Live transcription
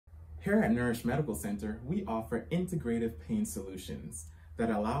Here at Nourish Medical Center, we offer integrative pain solutions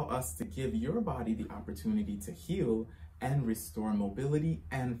that allow us to give your body the opportunity to heal and restore mobility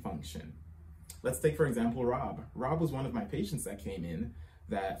and function. Let's take, for example, Rob. Rob was one of my patients that came in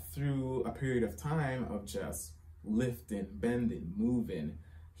that through a period of time of just lifting, bending, moving,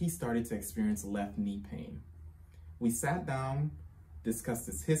 he started to experience left knee pain. We sat down, discussed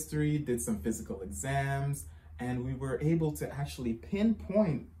his history, did some physical exams, and we were able to actually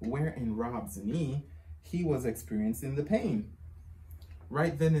pinpoint where in Rob's knee he was experiencing the pain.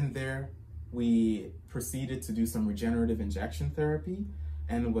 Right then and there, we proceeded to do some regenerative injection therapy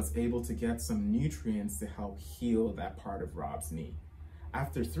and was able to get some nutrients to help heal that part of Rob's knee.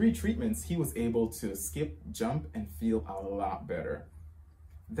 After 3 treatments, he was able to skip, jump, and feel a lot better.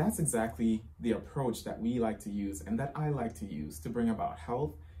 That's exactly the approach that we like to use and that I like to use to bring about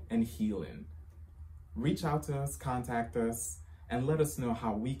health and healing. Reach out to us, contact us, and let us know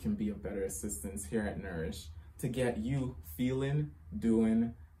how we can be of better assistance here at Nourish to get you feeling,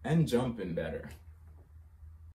 doing, and jumping better.